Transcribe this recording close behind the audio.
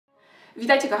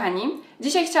Witajcie kochani!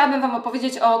 Dzisiaj chciałabym Wam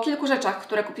opowiedzieć o kilku rzeczach,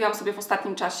 które kupiłam sobie w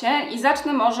ostatnim czasie i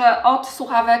zacznę może od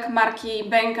słuchawek marki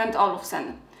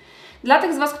Bang&Olufsen. Dla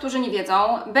tych z Was, którzy nie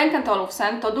wiedzą,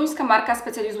 Bang&Olufsen to duńska marka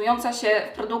specjalizująca się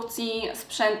w produkcji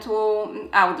sprzętu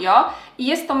audio i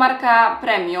jest to marka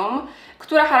premium,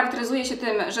 która charakteryzuje się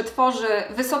tym, że tworzy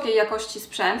wysokiej jakości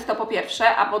sprzęt, to po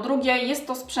pierwsze, a po drugie jest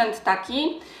to sprzęt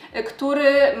taki,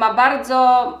 który ma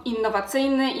bardzo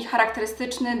innowacyjny i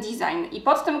charakterystyczny design. I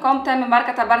pod tym kątem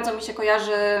marka ta bardzo mi się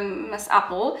kojarzy z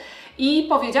Apple i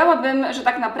powiedziałabym, że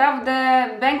tak naprawdę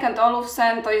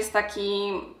Bang&Olufsen to jest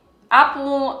taki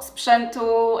Apple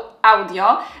sprzętu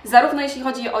audio, zarówno jeśli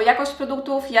chodzi o jakość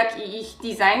produktów, jak i ich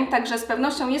design, także z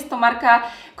pewnością jest to marka,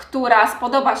 która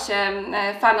spodoba się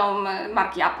fanom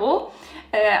marki Apple,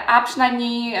 a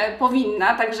przynajmniej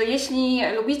powinna, także jeśli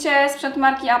lubicie sprzęt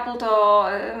marki Apple, to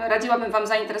radziłabym Wam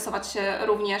zainteresować się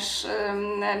również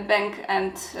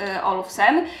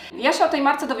Bang&Olufsen. Ja się o tej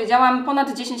marce dowiedziałam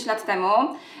ponad 10 lat temu,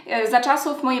 za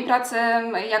czasów mojej pracy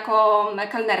jako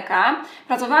kelnerka.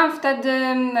 Pracowałam wtedy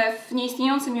w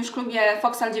nieistniejącym już klubie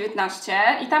Foxal 19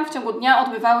 i tam w ciągu dnia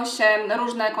odbywały się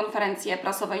różne konferencje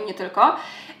prasowe i nie tylko.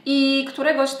 I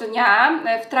któregoś dnia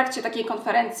w trakcie takiej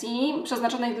konferencji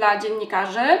przeznaczonej dla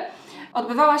dziennikarzy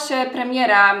odbywała się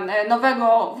premiera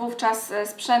nowego wówczas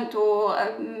sprzętu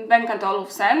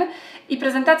Bang&Olufsen i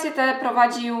prezentację tę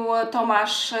prowadził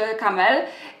Tomasz Kamel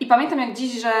i pamiętam jak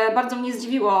dziś, że bardzo mnie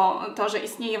zdziwiło to, że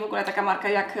istnieje w ogóle taka marka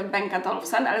jak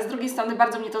Bang&Olufsen, ale z drugiej strony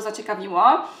bardzo mnie to zaciekawiło.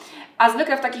 A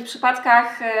zwykle w takich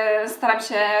przypadkach staram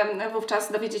się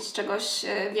wówczas dowiedzieć czegoś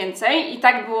więcej i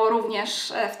tak było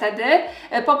również wtedy.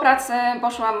 Po pracy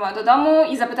poszłam do domu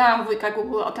i zapytałam wujka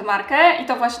Google o tę markę i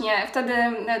to właśnie wtedy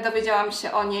dowiedziałam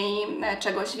się o niej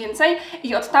czegoś więcej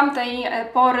i od tamtej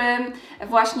pory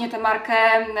właśnie tę markę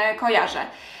kojarzę.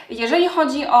 Jeżeli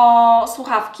chodzi o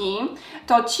słuchawki,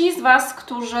 to ci z Was,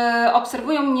 którzy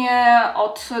obserwują mnie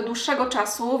od dłuższego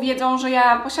czasu, wiedzą, że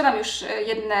ja posiadam już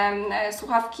jedne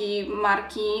słuchawki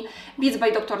marki Beats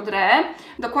by Dr. Dre,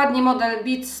 dokładnie model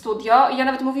Beats Studio. Ja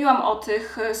nawet mówiłam o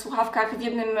tych słuchawkach w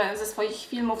jednym ze swoich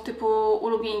filmów typu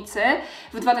Ulubieńcy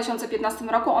w 2015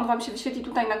 roku. On Wam się wyświetli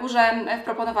tutaj na górze w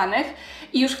proponowanych.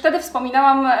 I już wtedy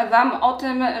wspominałam Wam o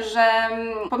tym, że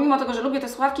pomimo tego, że lubię te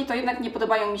słuchawki, to jednak nie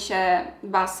podobają mi się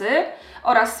basy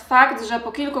oraz fakt, że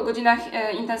po kilku godzinach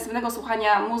intensywnego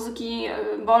słuchania muzyki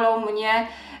bolą mnie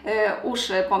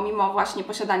uszy pomimo właśnie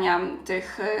posiadania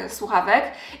tych słuchawek.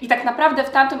 I tak naprawdę w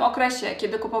tamtym okresie,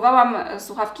 kiedy kupowałam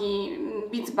słuchawki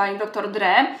Beats by Dr.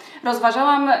 Dre,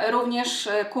 rozważałam również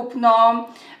kupno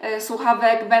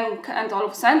słuchawek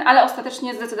Bang&Olufsen, ale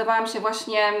ostatecznie zdecydowałam się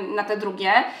właśnie na te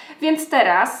drugie. Więc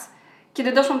teraz,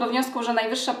 kiedy doszłam do wniosku, że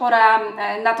najwyższa pora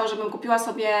na to, żebym kupiła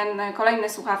sobie kolejne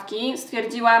słuchawki,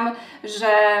 stwierdziłam, że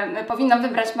powinnam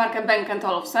wybrać markę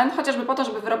Bang&Olufsen, chociażby po to,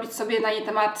 żeby wyrobić sobie na jej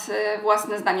temat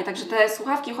własne zdanie. Także te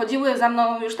słuchawki chodziły za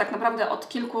mną już tak naprawdę od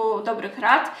kilku dobrych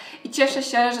lat i cieszę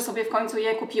się, że sobie w końcu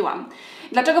je kupiłam.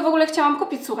 Dlaczego w ogóle chciałam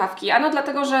kupić słuchawki? Ano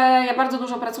dlatego, że ja bardzo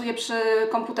dużo pracuję przy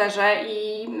komputerze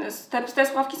i te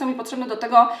słuchawki są mi potrzebne do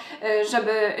tego,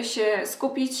 żeby się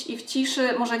skupić i w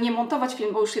ciszy, może nie montować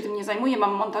film, bo już się tym nie zajmuję,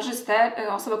 mam montażystę,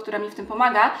 osobę, która mi w tym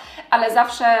pomaga, ale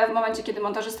zawsze w momencie, kiedy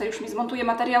montażysta już mi zmontuje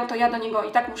materiał, to ja do niego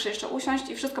i tak muszę jeszcze usiąść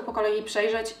i wszystko po kolei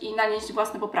przejrzeć i nanieść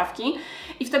własne poprawki.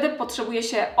 I wtedy potrzebuję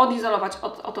się odizolować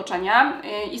od otoczenia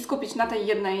i skupić na tej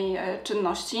jednej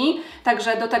czynności.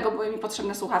 Także do tego były mi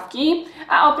potrzebne słuchawki.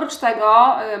 A oprócz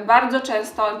tego bardzo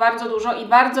często, bardzo dużo i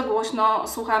bardzo głośno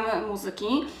słucham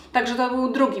muzyki. Także to był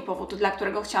drugi powód, dla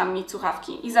którego chciałam mieć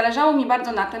słuchawki. I zależało mi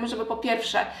bardzo na tym, żeby po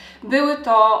pierwsze były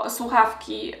to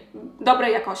słuchawki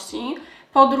dobrej jakości,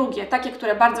 po drugie takie,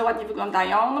 które bardzo ładnie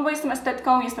wyglądają, no bo jestem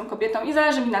estetką, jestem kobietą i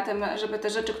zależy mi na tym, żeby te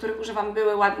rzeczy, których używam,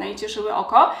 były ładne i cieszyły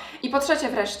oko. I po trzecie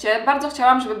wreszcie, bardzo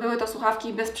chciałam, żeby były to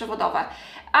słuchawki bezprzewodowe.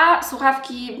 A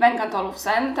słuchawki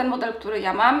Bang&Olufsen, ten model, który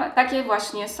ja mam, takie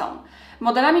właśnie są.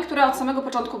 Modelami, które od samego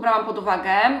początku brałam pod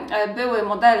uwagę, były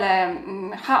modele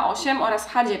H8 oraz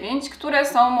H9, które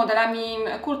są modelami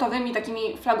kultowymi,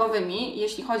 takimi flagowymi,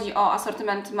 jeśli chodzi o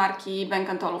asortyment marki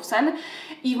Bang&Olufsen.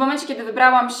 I w momencie, kiedy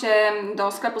wybrałam się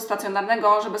do sklepu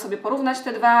stacjonarnego, żeby sobie porównać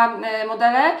te dwa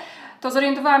modele, to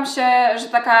zorientowałam się, że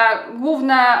taka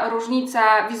główna różnica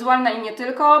wizualna i nie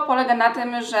tylko polega na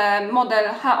tym, że model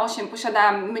H8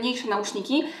 posiada mniejsze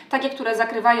nauszniki, takie, które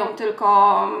zakrywają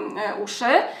tylko uszy,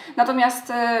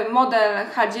 natomiast model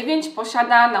H9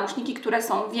 posiada nauszniki, które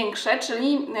są większe,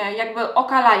 czyli jakby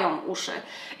okalają uszy.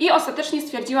 I ostatecznie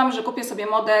stwierdziłam, że kupię sobie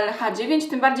model H9,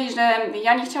 tym bardziej, że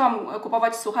ja nie chciałam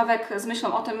kupować słuchawek z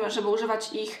myślą o tym, żeby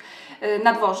używać ich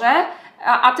na dworze,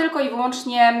 a tylko i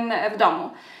wyłącznie w domu.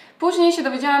 Później się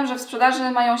dowiedziałam, że w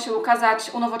sprzedaży mają się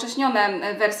ukazać unowocześnione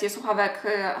wersje słuchawek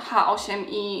H8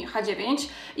 i H9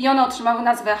 i one otrzymały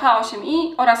nazwę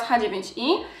H8i oraz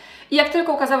H9i. I jak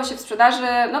tylko ukazały się w sprzedaży,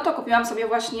 no to kupiłam sobie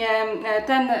właśnie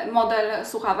ten model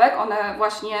słuchawek, one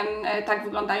właśnie tak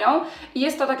wyglądają. I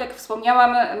jest to, tak jak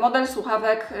wspomniałam, model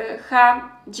słuchawek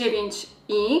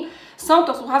H9i. Są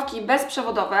to słuchawki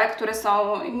bezprzewodowe, które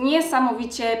są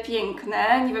niesamowicie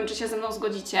piękne, nie wiem, czy się ze mną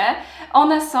zgodzicie.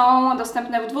 One są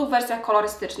dostępne w dwóch wersjach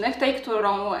kolorystycznych, tej,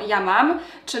 którą ja mam,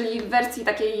 czyli w wersji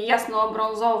takiej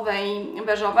jasno-brązowej,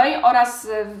 beżowej oraz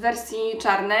w wersji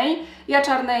czarnej. Ja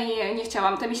czarnej nie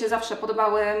chciałam, te mi się zawsze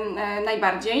podobały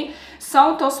najbardziej.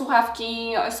 Są to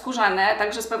słuchawki skórzane,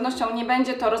 także z pewnością nie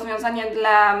będzie to rozwiązanie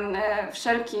dla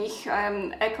wszelkich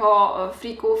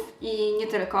eko-freaków i nie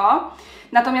tylko.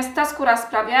 Natomiast ta skóra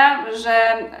sprawia, że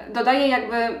dodaje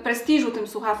jakby prestiżu tym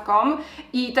słuchawkom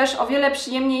i też o wiele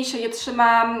przyjemniej się je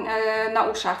trzyma na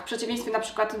uszach, w przeciwieństwie na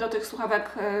przykład do tych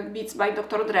słuchawek Beats by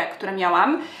Dr. Dre, które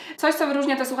miałam. Coś, co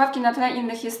wyróżnia te słuchawki na tle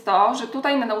innych, jest to, że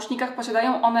tutaj na nausznikach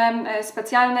posiadają one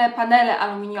specjalne panele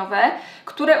aluminiowe,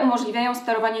 które umożliwiają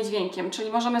sterowanie dźwiękiem,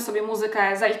 czyli możemy sobie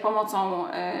muzykę za ich pomocą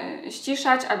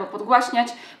ściszać albo podgłaśniać,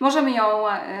 możemy ją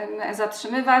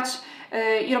zatrzymywać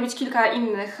i robić kilka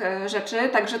innych rzeczy,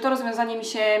 także to rozwiązanie mi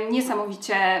się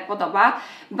niesamowicie podoba.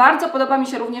 Bardzo podoba mi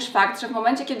się również fakt, że w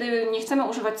momencie, kiedy nie chcemy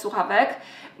używać słuchawek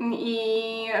i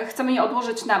chcemy je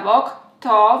odłożyć na bok,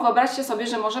 to wyobraźcie sobie,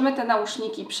 że możemy te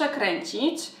nauszniki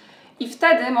przekręcić i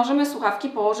wtedy możemy słuchawki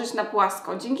położyć na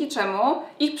płasko, dzięki czemu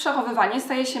ich przechowywanie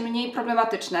staje się mniej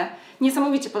problematyczne.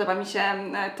 Niesamowicie podoba mi się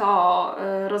to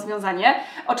rozwiązanie.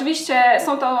 Oczywiście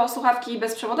są to słuchawki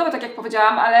bezprzewodowe, tak jak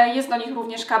powiedziałam, ale jest do nich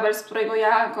również kabel, z którego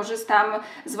ja korzystam,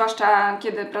 zwłaszcza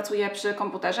kiedy pracuję przy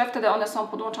komputerze. Wtedy one są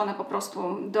podłączone po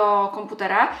prostu do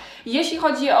komputera. Jeśli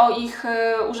chodzi o ich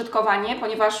użytkowanie,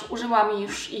 ponieważ użyłam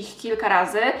już ich kilka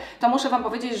razy, to muszę Wam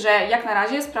powiedzieć, że jak na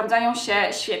razie sprawdzają się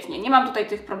świetnie. Nie mam tutaj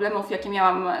tych problemów, jakie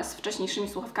miałam z wcześniejszymi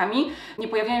słuchawkami. Nie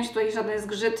pojawiają się tutaj żadne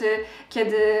zgrzyty,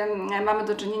 kiedy mamy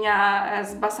do czynienia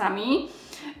z basami.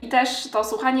 I też to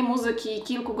słuchanie muzyki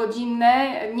kilkugodzinne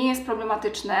nie jest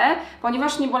problematyczne,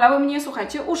 ponieważ nie bolały mnie,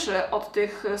 słuchajcie, uszy od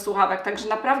tych słuchawek. Także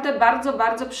naprawdę bardzo,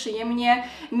 bardzo przyjemnie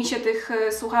mi się tych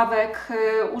słuchawek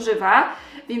używa,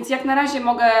 więc jak na razie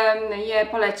mogę je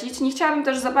polecić. Nie chciałabym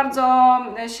też za bardzo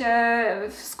się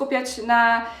skupiać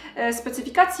na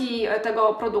specyfikacji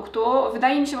tego produktu.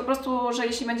 Wydaje mi się po prostu, że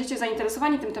jeśli będziecie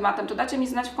zainteresowani tym tematem, to dajcie mi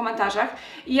znać w komentarzach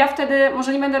i ja wtedy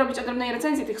może nie będę robić odrębnej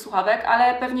recenzji tych słuchawek,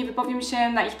 ale pewnie wypowiem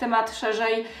się na ich temat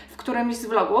szerzej w którymś z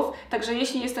vlogów. Także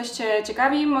jeśli jesteście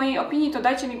ciekawi mojej opinii, to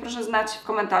dajcie mi proszę znać w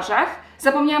komentarzach.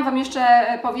 Zapomniałam Wam jeszcze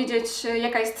powiedzieć,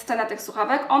 jaka jest cena tych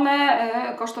słuchawek. One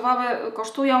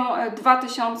kosztują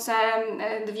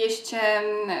 2200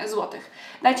 zł.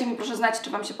 Dajcie mi proszę znać, czy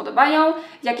Wam się podobają,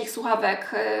 jakich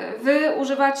słuchawek Wy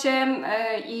używacie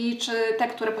i czy te,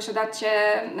 które posiadacie,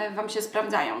 Wam się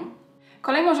sprawdzają.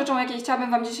 Kolejną rzeczą, o jakiej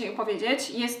chciałabym Wam dzisiaj opowiedzieć,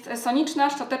 jest soniczna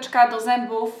szczoteczka do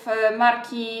zębów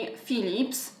marki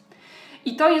Philips.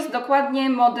 I to jest dokładnie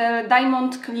model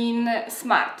Diamond Clean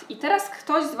Smart. I teraz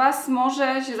ktoś z Was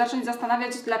może się zacząć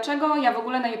zastanawiać, dlaczego ja w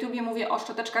ogóle na YouTubie mówię o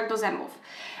szczoteczkach do zębów.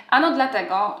 Ano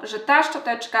dlatego, że ta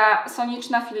szczoteczka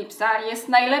soniczna Philipsa jest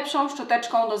najlepszą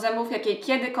szczoteczką do zębów, jakiej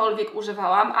kiedykolwiek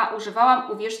używałam, a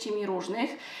używałam, uwierzcie mi, różnych,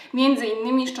 między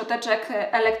innymi szczoteczek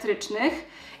elektrycznych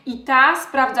i ta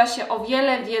sprawdza się o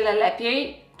wiele, wiele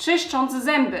lepiej, czyszcząc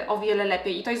zęby o wiele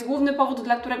lepiej. I to jest główny powód,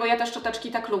 dla którego ja te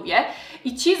szczoteczki tak lubię.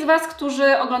 I ci z Was,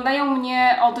 którzy oglądają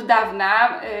mnie od dawna,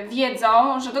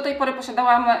 wiedzą, że do tej pory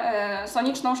posiadałam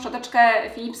soniczną szczoteczkę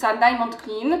Philipsa Diamond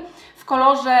Clean w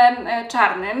kolorze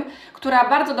czarnym, która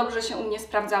bardzo dobrze się u mnie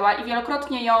sprawdzała i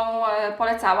wielokrotnie ją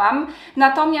polecałam.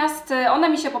 Natomiast ona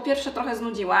mi się po pierwsze trochę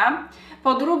znudziła,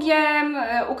 po drugie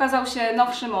ukazał się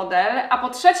nowszy model, a po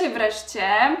trzecie wreszcie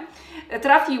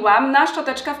trafiłam na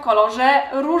szczoteczkę w kolorze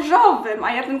różowym,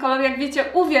 a ja ten kolor, jak wiecie,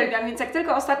 uwielbiam, więc jak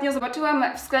tylko ostatnio zobaczyłam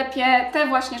w sklepie tę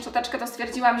właśnie szczoteczkę, to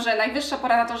stwierdziłam, że najwyższa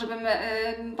pora na to, żebym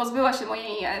pozbyła się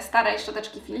mojej starej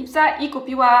szczoteczki Philipsa i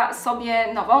kupiła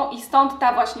sobie nową i stąd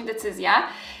ta właśnie decyzja.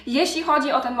 Jeśli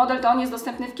chodzi o ten model, to on jest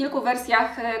dostępny w kilku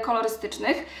wersjach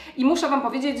kolorystycznych i muszę Wam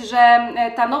powiedzieć, że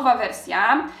ta nowa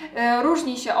wersja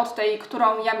różni się od tej,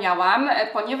 którą ja miałam,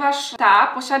 ponieważ ta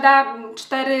posiada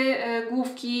 4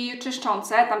 główki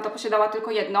czyszczące, tamta posiadała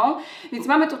tylko jedną, więc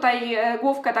mamy tutaj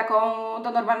główkę taką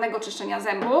do normalnego czyszczenia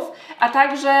zębów, a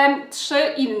także 3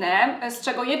 inne, z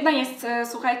czego jedna jest,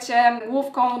 słuchajcie,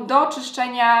 główką do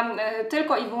czyszczenia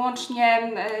tylko i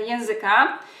wyłącznie języka,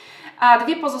 a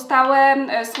 2 pozostałe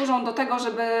służą do tego,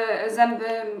 żeby zęby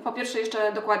po pierwsze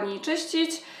jeszcze dokładniej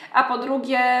czyścić, a po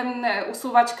drugie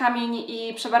usuwać kamień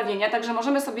i przebarwienia. Także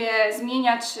możemy sobie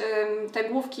zmieniać te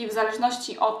główki w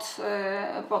zależności od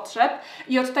potrzeb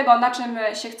i od tego, na czym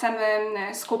się chcemy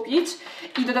skupić.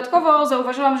 I dodatkowo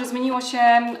zauważyłam, że zmieniło się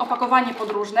opakowanie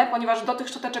podróżne, ponieważ do tych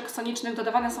szczoteczek sonicznych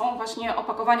dodawane są właśnie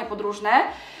opakowania podróżne,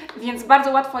 więc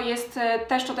bardzo łatwo jest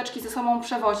te szczoteczki ze sobą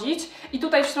przewozić. I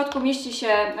tutaj w środku mieści się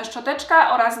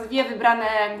szczoteczka oraz dwie wybrane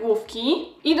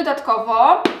główki. I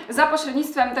dodatkowo za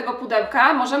pośrednictwem tego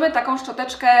pudełka możemy taką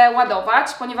szczoteczkę ładować,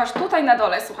 ponieważ tutaj na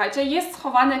dole, słuchajcie, jest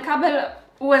schowany kabel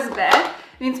USB,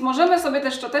 więc możemy sobie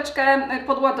tę szczoteczkę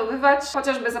podładowywać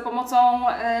chociażby za pomocą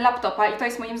laptopa i to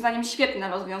jest moim zdaniem świetne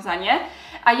rozwiązanie.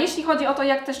 A jeśli chodzi o to,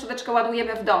 jak tę szczoteczkę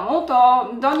ładujemy w domu, to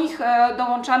do nich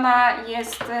dołączana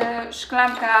jest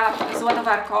szklanka z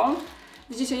ładowarką.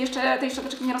 Widzicie, jeszcze tej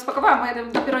szczoteczki nie rozpakowałam, bo ja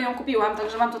dopiero ją kupiłam,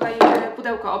 także mam tutaj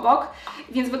pudełko obok.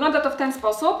 Więc wygląda to w ten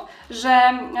sposób, że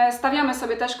stawiamy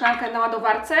sobie tę szklankę na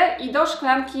ładowarce i do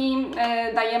szklanki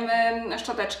dajemy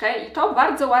szczoteczkę i to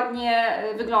bardzo ładnie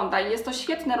wygląda i jest to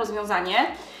świetne rozwiązanie.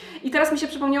 I teraz mi się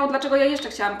przypomniało, dlaczego ja jeszcze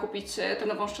chciałam kupić tę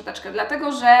nową szczoteczkę.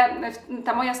 Dlatego, że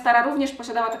ta moja stara również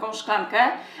posiadała taką szklankę,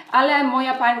 ale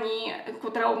moja pani,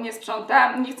 która u mnie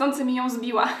sprząta, niechcący mi ją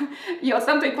zbiła. I od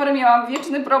tamtej pory miałam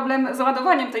wieczny problem z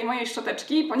ładowaniem tej mojej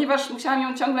szczoteczki, ponieważ musiałam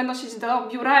ją ciągle nosić do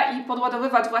biura i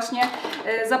podładowywać właśnie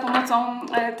za pomocą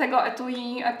tego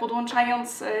etui,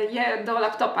 podłączając je do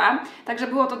laptopa. Także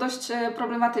było to dość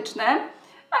problematyczne.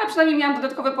 Ale przynajmniej miałam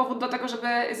dodatkowy powód do tego, żeby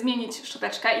zmienić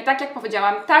szczoteczkę. I tak jak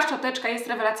powiedziałam, ta szczoteczka jest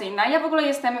rewelacyjna. Ja w ogóle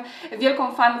jestem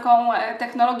wielką fanką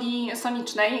technologii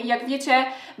sonicznej. Jak wiecie,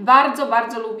 bardzo,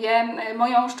 bardzo lubię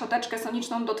moją szczoteczkę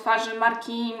soniczną do twarzy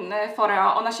marki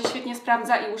Foreo. Ona się świetnie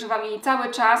sprawdza i używam jej cały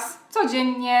czas,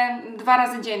 codziennie, 2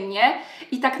 razy dziennie.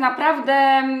 I tak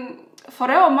naprawdę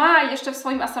Foreo ma jeszcze w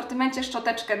swoim asortymencie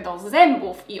szczoteczkę do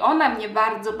zębów i ona mnie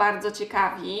bardzo, bardzo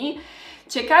ciekawi.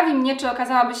 Ciekawi mnie, czy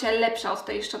okazałaby się lepsza od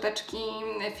tej szczoteczki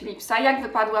Philipsa, jak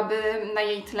wypadłaby na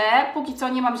jej tle. Póki co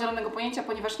nie mam zielonego pojęcia,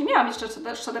 ponieważ nie miałam jeszcze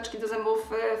szczoteczki do zębów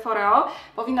Foreo.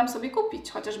 Powinnam sobie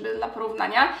kupić, chociażby dla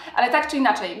porównania. Ale tak czy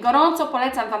inaczej, gorąco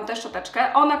polecam Wam tę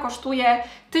szczoteczkę. Ona kosztuje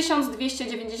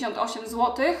 1298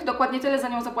 zł. Dokładnie tyle za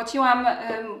nią zapłaciłam.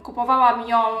 Kupowałam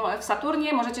ją w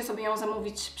Saturnie. Możecie sobie ją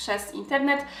zamówić przez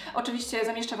internet. Oczywiście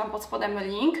zamieszczę Wam pod spodem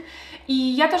link.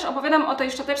 I ja też opowiadam o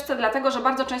tej szczoteczce, dlatego że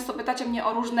bardzo często pytacie mnie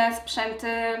o różne sprzęty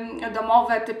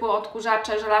domowe, typu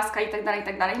odkurzacze, żelazka itd.,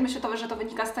 itd. Myślę, że to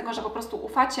wynika z tego, że po prostu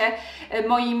ufacie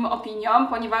moim opiniom,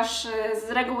 ponieważ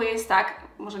z reguły jest tak,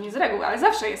 może nie z reguły, ale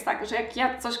zawsze jest tak, że jak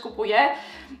ja coś kupuję,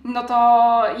 no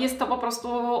to jest to po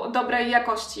prostu dobrej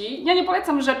jakości. Ja nie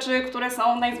polecam rzeczy, które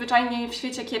są najzwyczajniej w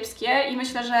świecie kiepskie i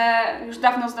myślę, że już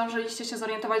dawno zdążyliście się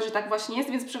zorientować, że tak właśnie jest,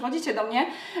 więc przychodzicie do mnie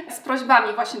z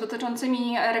prośbami właśnie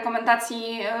dotyczącymi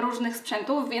rekomendacji różnych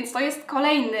sprzętów, więc to jest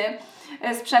kolejny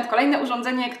sprzęt, kolejne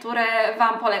urządzenie, które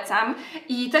Wam polecam.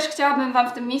 I też chciałabym Wam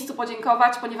w tym miejscu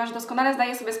podziękować, ponieważ doskonale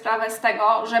zdaję sobie sprawę z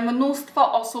tego, że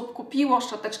mnóstwo osób kupiło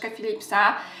szczoteczkę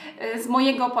Philipsa z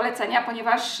mojego polecenia,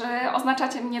 ponieważ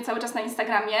oznaczacie mnie cały czas na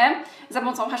Instagramie za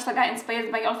pomocą hashtaga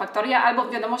 #InspiredByOlfactoria albo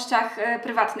w wiadomościach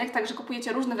prywatnych, także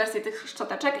kupujecie różne wersje tych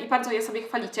szczoteczek i bardzo je sobie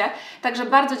chwalicie. Także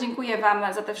bardzo dziękuję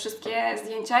Wam za te wszystkie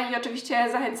zdjęcia i oczywiście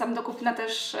zachęcam do kupna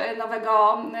też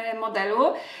nowego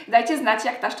modelu. Dajcie znać,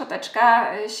 jak ta szczoteczka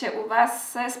się u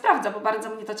Was sprawdza, bo bardzo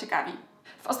mnie to ciekawi.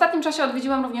 W ostatnim czasie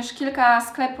odwiedziłam również kilka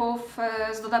sklepów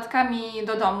z dodatkami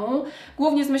do domu,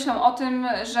 głównie z myślą o tym,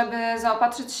 żeby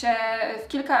zaopatrzyć się w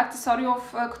kilka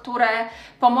akcesoriów, które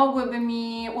pomogłyby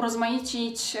mi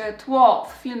urozmaicić tło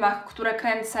w filmach, które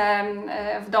kręcę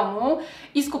w domu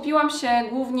i skupiłam się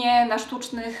głównie na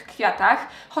sztucznych kwiatach,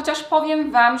 chociaż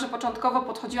powiem Wam, że początkowo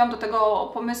podchodziłam do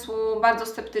tego pomysłu bardzo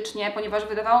sceptycznie, ponieważ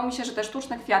wydawało mi się, że te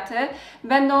sztuczne kwiaty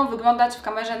będą wyglądać w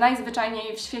kamerze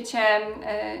najzwyczajniej w świecie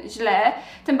źle.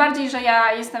 Tym bardziej, że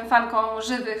ja jestem fanką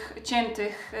żywych,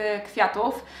 ciętych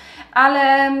kwiatów,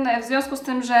 ale w związku z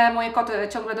tym, że moje koty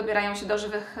ciągle dobierają się do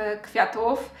żywych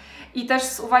kwiatów i też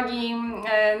z uwagi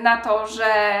na to, że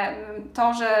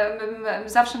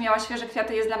zawsze miała świeże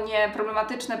kwiaty jest dla mnie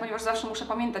problematyczne, ponieważ zawsze muszę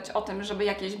pamiętać o tym, żeby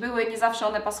jakieś były, nie zawsze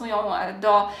one pasują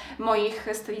do moich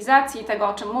stylizacji, tego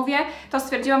o czym mówię, to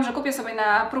stwierdziłam, że kupię sobie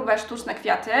na próbę sztuczne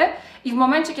kwiaty i w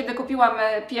momencie, kiedy kupiłam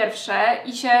pierwsze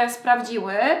i się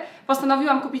sprawdziły,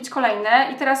 postanowiłam kupić kolejne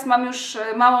i teraz mam już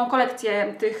małą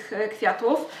kolekcję tych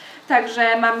kwiatów.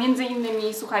 Także mam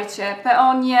m.in. słuchajcie,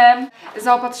 peonie,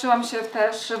 zaopatrzyłam się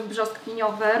też w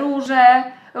brzoskwiniowe róże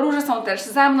Róże są też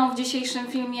za mną w dzisiejszym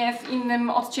filmie, w innym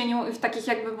odcieniu i w takich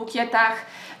jakby bukietach.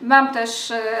 Mam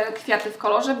też kwiaty w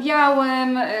kolorze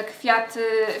białym, kwiaty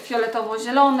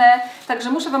fioletowo-zielone. Także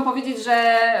muszę Wam powiedzieć,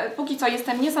 że póki co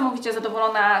jestem niesamowicie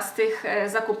zadowolona z tych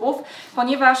zakupów,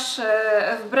 ponieważ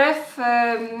wbrew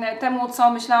temu, co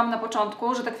myślałam na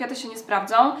początku, że te kwiaty się nie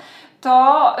sprawdzą,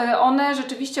 to one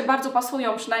rzeczywiście bardzo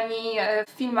pasują, przynajmniej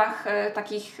w filmach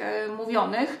takich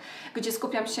mówionych, gdzie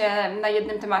skupiam się na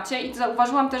jednym temacie i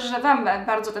zauważyłam też, że Wam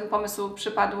bardzo ten pomysł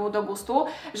przypadł do gustu,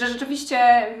 że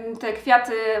rzeczywiście te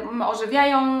kwiaty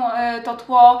ożywiają to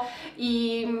tło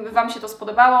i Wam się to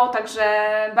spodobało, także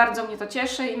bardzo mnie to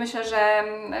cieszy i myślę, że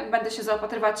będę się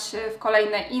zaopatrywać w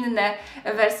kolejne inne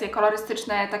wersje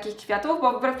kolorystyczne takich kwiatów,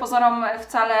 bo wbrew pozorom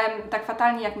wcale tak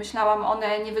fatalnie jak myślałam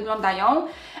one nie wyglądają,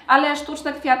 ale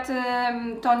sztuczne kwiaty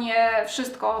to nie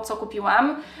wszystko, co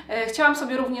kupiłam. Chciałam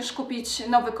sobie również kupić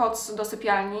nowy koc do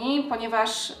sypialni,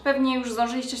 ponieważ pewnie już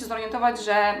zdążyliście się zorientować,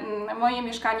 że moje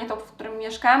mieszkanie, to w którym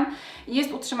mieszkam,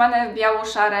 jest utrzymane w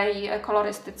biało-szarej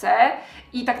kolorystyce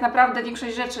i tak naprawdę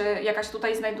większość rzeczy, jaka się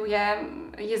tutaj znajduje,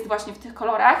 jest właśnie w tych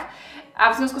kolorach.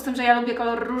 A w związku z tym, że ja lubię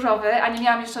kolor różowy, a nie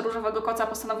miałam jeszcze różowego koca,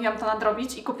 postanowiłam to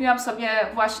nadrobić i kupiłam sobie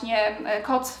właśnie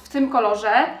koc w tym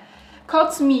kolorze.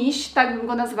 Koc miś, tak bym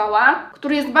go nazwała,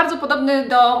 który jest bardzo podobny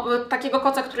do takiego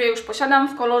koca, który ja już posiadam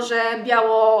w kolorze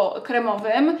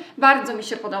biało-kremowym. Bardzo mi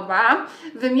się podoba.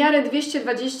 Wymiary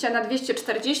 220 na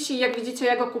 240. Jak widzicie,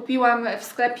 ja go kupiłam w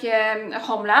sklepie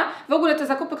Home&You. W ogóle te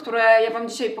zakupy, które ja Wam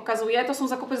dzisiaj pokazuję, to są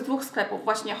zakupy z dwóch sklepów,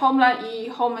 właśnie Home&You i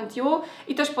Home&You.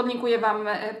 I też podlinkuję Wam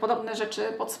podobne rzeczy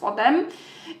pod spodem.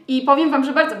 I powiem Wam,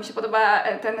 że bardzo mi się podoba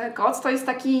ten koc. To jest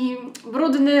taki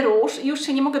brudny róż i już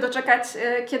się nie mogę doczekać,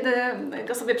 kiedy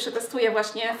go sobie przetestuję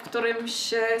właśnie w którymś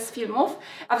z filmów.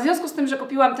 A w związku z tym, że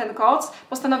kupiłam ten koc,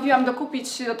 postanowiłam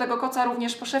dokupić do tego koca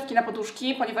również poszewki na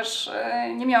poduszki, ponieważ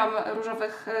nie miałam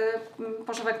różowych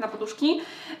poszewek na poduszki.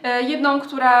 Jedną,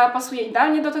 która pasuje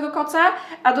idealnie do tego koca,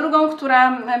 a drugą,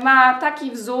 która ma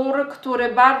taki wzór, który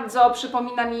bardzo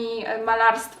przypomina mi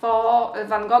malarstwo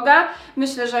Van Gogha.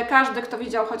 Myślę, że każdy, kto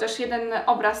widział chociaż jeden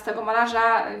obraz tego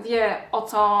malarza, wie, o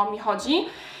co mi chodzi.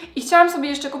 I chciałam sobie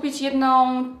jeszcze kupić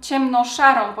jedną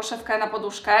ciemno-szarą poszewkę na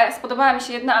poduszkę. Spodobała mi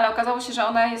się jedna, ale okazało się, że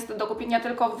ona jest do kupienia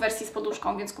tylko w wersji z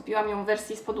poduszką, więc kupiłam ją w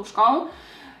wersji z poduszką.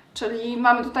 Czyli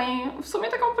mamy tutaj w sumie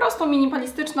taką prostą,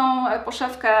 minimalistyczną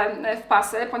poszewkę w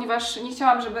pasy, ponieważ nie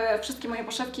chciałam, żeby wszystkie moje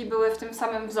poszewki były w tym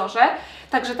samym wzorze.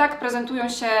 Także tak prezentują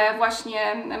się właśnie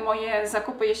moje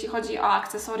zakupy, jeśli chodzi o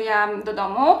akcesoria do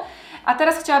domu. A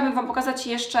teraz chciałabym Wam pokazać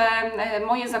jeszcze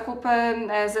moje zakupy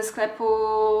ze sklepu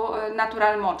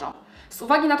Natural Mojo. Z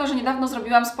uwagi na to, że niedawno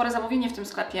zrobiłam spore zamówienie w tym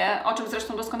sklepie, o czym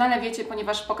zresztą doskonale wiecie,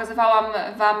 ponieważ pokazywałam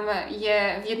Wam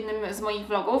je w jednym z moich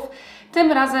vlogów,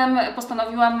 tym razem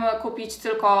postanowiłam kupić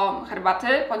tylko herbaty,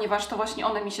 ponieważ to właśnie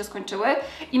one mi się skończyły.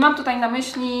 I mam tutaj na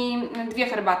myśli dwie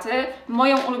herbaty.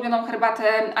 Moją ulubioną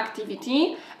herbatę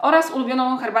Activity oraz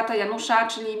ulubioną herbatę Janusza,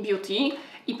 czyli Beauty.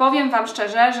 I powiem Wam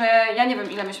szczerze, że ja nie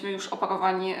wiem, ile myśmy już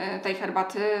opakowań tej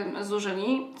herbaty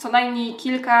zużyli. Co najmniej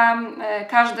kilka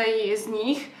każdej z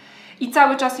nich. I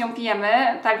cały czas ją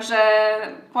pijemy, także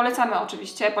polecamy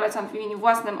oczywiście, polecam w imieniu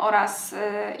własnym oraz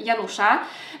Janusza.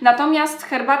 Natomiast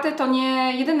herbaty to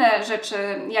nie jedyne rzeczy,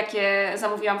 jakie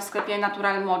zamówiłam w sklepie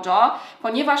Natural Mojo,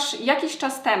 ponieważ jakiś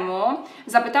czas temu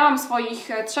zapytałam swoich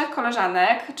trzech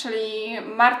koleżanek, czyli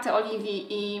Marty, Oliwii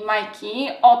i Majki,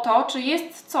 o to, czy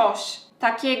jest coś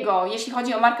takiego, jeśli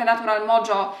chodzi o markę Natural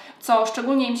Mojo, co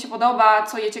szczególnie im się podoba,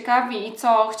 co je ciekawi i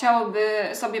co chciałyby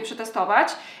sobie przetestować.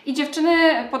 I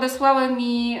dziewczyny podesłały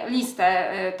mi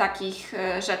listę takich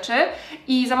rzeczy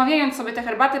i zamawiając sobie te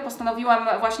herbaty, postanowiłam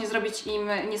właśnie zrobić im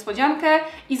niespodziankę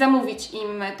i zamówić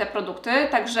im te produkty.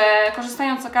 Także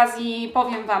korzystając z okazji,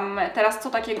 powiem Wam teraz, co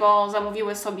takiego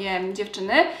zamówiły sobie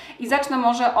dziewczyny i zacznę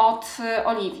może od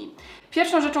Oliwii.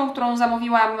 Pierwszą rzeczą, którą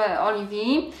zamówiłam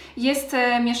Oliwii, jest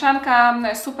mieszanka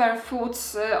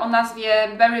Superfoods o nazwie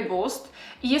Berry Boost.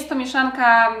 I jest to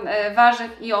mieszanka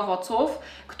warzyw i owoców,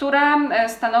 która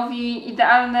stanowi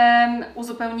idealne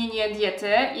uzupełnienie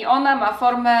diety i ona ma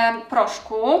formę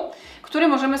proszku, który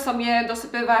możemy sobie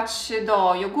dosypywać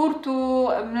do jogurtu,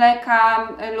 mleka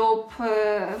lub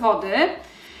wody.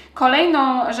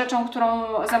 Kolejną rzeczą, którą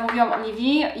zamówiłam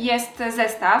Oliwii, jest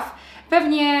zestaw.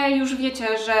 Pewnie już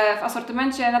wiecie, że w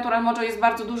asortymencie Natural Mojo jest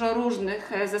bardzo dużo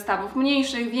różnych zestawów,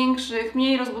 mniejszych, większych,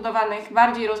 mniej rozbudowanych,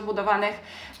 bardziej rozbudowanych,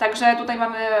 także tutaj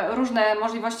mamy różne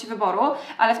możliwości wyboru,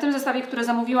 ale w tym zestawie, który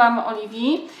zamówiłam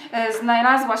Oliwii,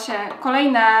 znalazła się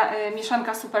kolejna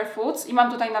mieszanka Superfoods i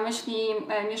mam tutaj na myśli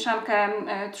mieszankę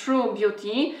True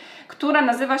Beauty, która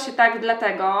nazywa się tak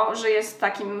dlatego, że jest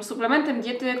takim suplementem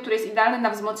diety, który jest idealny na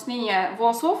wzmocnienie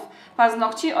włosów,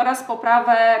 paznokci oraz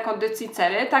poprawę kondycji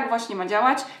cery. Tak właśnie ma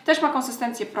działać. Też ma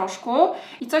konsystencję proszku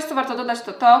i coś, co warto dodać,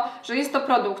 to, że jest to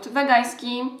produkt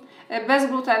wegański, bez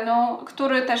glutenu,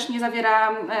 który też nie zawiera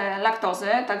laktozy,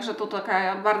 także to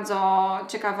taka bardzo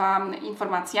ciekawa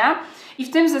informacja. I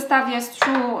w tym zestawie z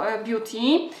True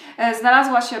Beauty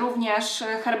znalazła się również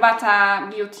herbata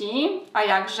Beauty, a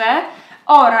jakże,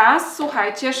 oraz,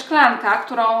 słuchajcie, szklanka,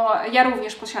 którą ja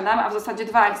również posiadam, a w zasadzie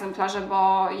 2 egzemplarze,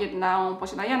 bo jedną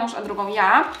posiada Janusz, a drugą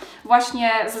ja,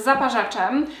 właśnie z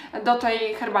zaparzaczem do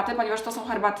tej herbaty, ponieważ to są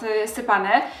herbaty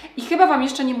sypane. I chyba Wam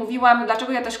jeszcze nie mówiłam,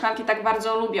 dlaczego ja te szklanki tak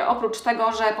bardzo lubię, oprócz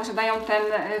tego, że posiadają ten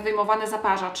wyjmowany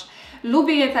zaparzacz.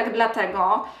 Lubię je tak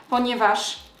dlatego,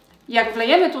 ponieważ jak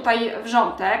wlejemy tutaj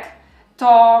wrzątek,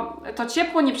 to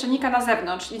ciepło nie przenika na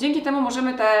zewnątrz i dzięki temu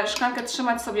możemy tę szklankę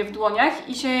trzymać sobie w dłoniach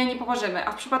i się nie poparzymy.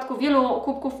 A w przypadku wielu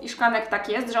kubków i szklanek tak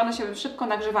jest, że one się szybko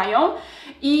nagrzewają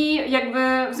i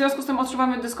jakby w związku z tym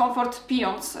odczuwamy dyskomfort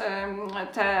pijąc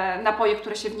te napoje,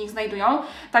 które się w nich znajdują.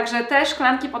 Także te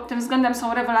szklanki pod tym względem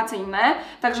są rewelacyjne.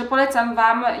 Także polecam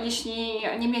Wam, jeśli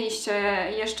nie mieliście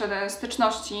jeszcze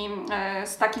styczności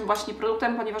z takim właśnie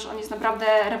produktem, ponieważ on jest naprawdę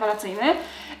rewelacyjny.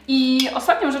 I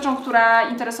ostatnią rzeczą, która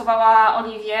interesowała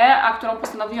Oliwię, a którą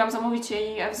postanowiłam zamówić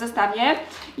jej w zestawie,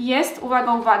 jest,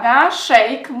 uwaga, uwaga,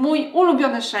 shake, mój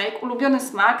ulubiony shake, ulubiony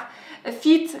smak,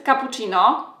 fit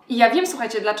cappuccino. I ja wiem,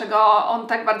 słuchajcie, dlaczego on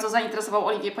tak bardzo zainteresował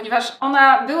Oliwię, ponieważ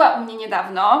ona była u mnie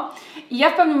niedawno i ja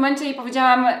w pewnym momencie jej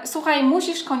powiedziałam: słuchaj,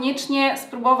 musisz koniecznie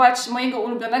spróbować mojego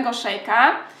ulubionego shake'a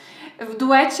w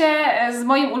duecie z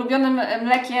moim ulubionym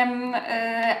mlekiem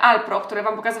Alpro, które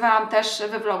Wam pokazywałam też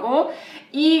we vlogu.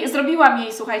 I zrobiłam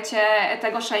jej, słuchajcie,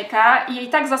 tego shake'a i jej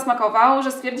tak zasmakował,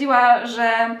 że stwierdziła,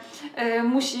 że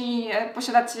musi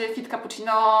posiadać fit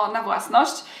cappuccino na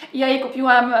własność. I ja jej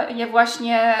kupiłam je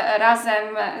właśnie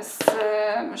razem z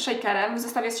shakerem, w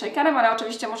zestawie z shakerem, ale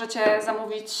oczywiście możecie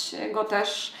zamówić go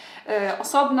też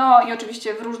osobno i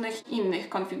oczywiście w różnych innych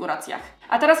konfiguracjach.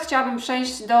 A teraz chciałabym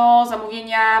przejść do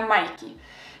zamówienia Majki.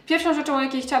 Pierwszą rzeczą, o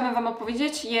jakiej chciałabym Wam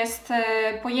opowiedzieć, jest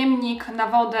pojemnik na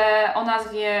wodę o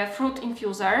nazwie Fruit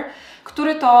Infuser,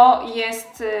 który to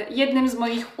jest jednym z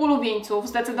moich ulubieńców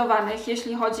zdecydowanych,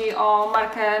 jeśli chodzi o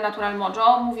markę Natural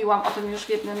Mojo. Mówiłam o tym już w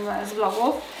jednym z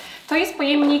vlogów. To jest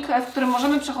pojemnik, w którym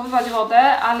możemy przechowywać wodę,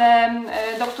 ale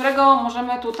do którego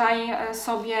możemy tutaj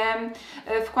sobie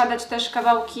wkładać też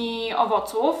kawałki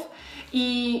owoców.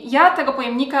 I ja tego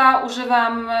pojemnika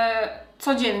używam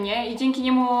codziennie i dzięki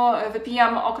niemu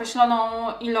wypijam określoną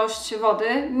ilość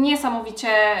wody. Niesamowicie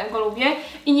go lubię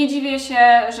i nie dziwię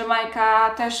się, że Majka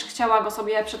też chciała go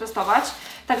sobie przetestować.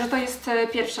 Także to jest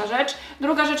pierwsza rzecz.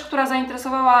 Druga rzecz, która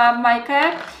zainteresowała Majkę,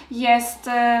 jest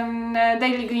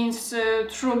Daily Greens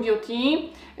True Beauty.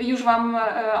 Już Wam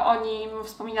o nim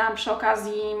wspominałam przy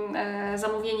okazji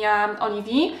zamówienia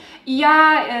Oliwii. I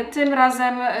ja tym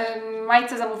razem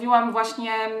Majce zamówiłam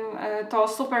właśnie to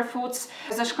Superfoods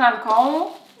ze szklanką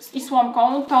i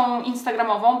słomką, tą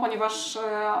instagramową, ponieważ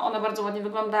ona bardzo ładnie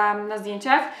wygląda na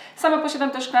zdjęciach. Sama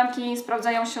posiadam te szklanki,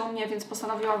 sprawdzają się u mnie, więc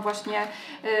postanowiłam właśnie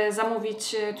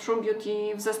zamówić True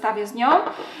Beauty w zestawie z nią.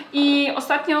 I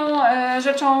ostatnią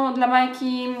rzeczą dla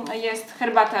Majki jest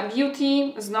herbata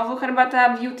Beauty, znowu herbata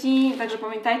Beauty, także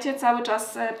pamiętajcie, cały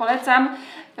czas polecam,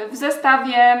 w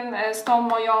zestawie z tą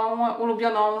moją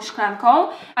ulubioną szklanką.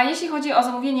 A jeśli chodzi o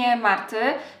zamówienie Marty,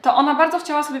 to ona bardzo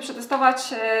chciała sobie przetestować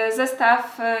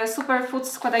zestaw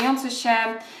Superfoods składający się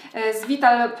z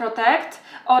Vital Protect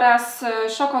oraz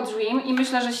Choco Dream i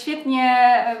myślę, że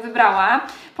świetnie wybrała,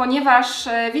 ponieważ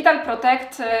Vital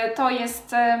Protect to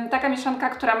jest taka mieszanka,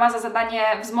 która ma za zadanie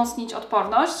wzmocnić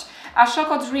odporność, a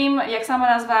Choco Dream, jak sama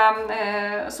nazwa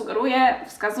sugeruje,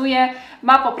 wskazuje,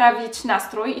 ma poprawić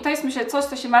nastrój. I to jest, myślę, coś,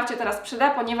 co się Marcie teraz przyda,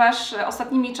 ponieważ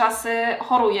ostatnimi czasy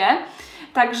choruje.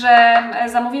 Także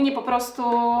zamówienie po prostu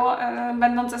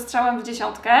będące strzałem w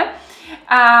dziesiątkę.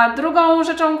 A drugą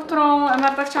rzeczą, którą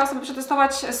Marta chciała sobie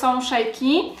przetestować, są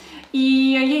shake'i.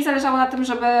 i jej zależało na tym,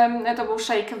 żeby to był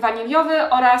shake waniliowy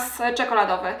oraz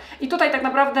czekoladowy. I tutaj tak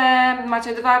naprawdę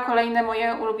macie dwa kolejne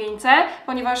moje ulubieńce,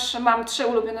 ponieważ mam 3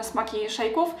 ulubione smaki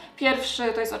shake'ów. Pierwszy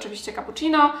to jest oczywiście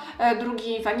cappuccino,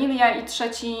 drugi wanilia i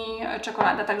trzeci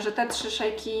czekolada, także te 3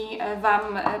 shake'i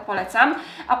Wam polecam.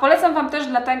 A polecam Wam też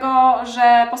dlatego,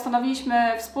 że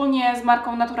postanowiliśmy wspólnie z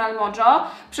marką Natural Mojo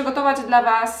przygotować dla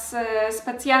Was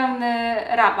specjalny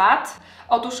rabat.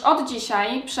 Otóż od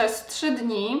dzisiaj przez 3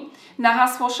 dni na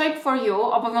hasło Shape for You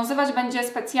obowiązywać będzie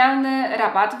specjalny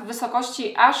rabat w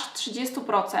wysokości aż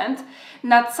 30%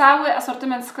 na cały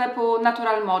asortyment sklepu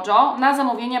Natural Mojo na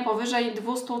zamówienia powyżej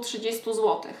 230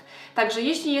 zł. Także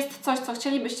jeśli jest coś, co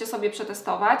chcielibyście sobie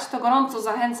przetestować, to gorąco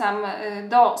zachęcam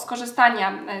do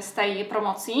skorzystania z tej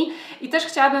promocji i też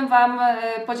chciałabym Wam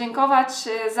podziękować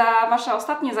za Wasze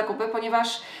ostatnie zakupy,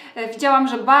 ponieważ widziałam,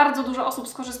 że bardzo dużo osób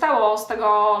skorzystało z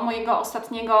tego mojego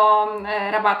ostatniego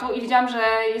rabatu i widziałam, że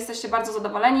jesteście bardzo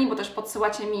zadowoleni, bo też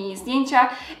podsyłacie mi zdjęcia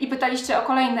i pytaliście o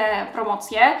kolejne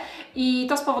promocje i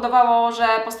to spowodowało, że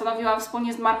postanowiłam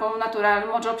wspólnie z marką Natural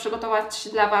Mojo przygotować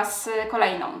dla Was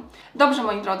kolejną. Dobrze,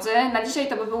 moi drodzy, na dzisiaj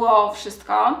to by było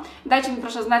wszystko. Dajcie mi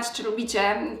proszę znać, czy lubicie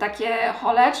takie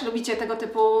hole, czy lubicie tego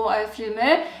typu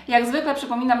filmy. Jak zwykle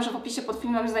przypominam, że w opisie pod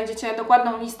filmem znajdziecie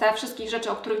dokładną listę wszystkich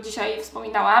rzeczy, o których dzisiaj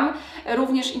wspominałam.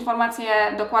 Również informacje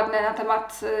dokładne na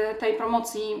temat tej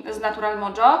promocji z Natural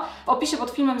Mojo. W opisie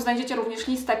pod filmem znajdziecie również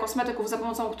listę kosmetyków, za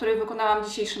pomocą których wykonałam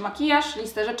dzisiejszy makijaż,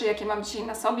 listę rzeczy, jakie mam dzisiaj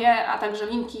na sobie, a także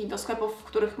linki do sklepów, w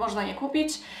których można je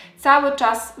kupić. Cały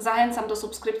czas zachęcam do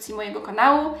subskrypcji mojego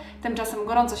kanału. Tymczasem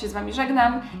gorąco się z Wami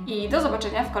żegnam i do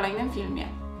zobaczenia w kolejnym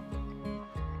filmie.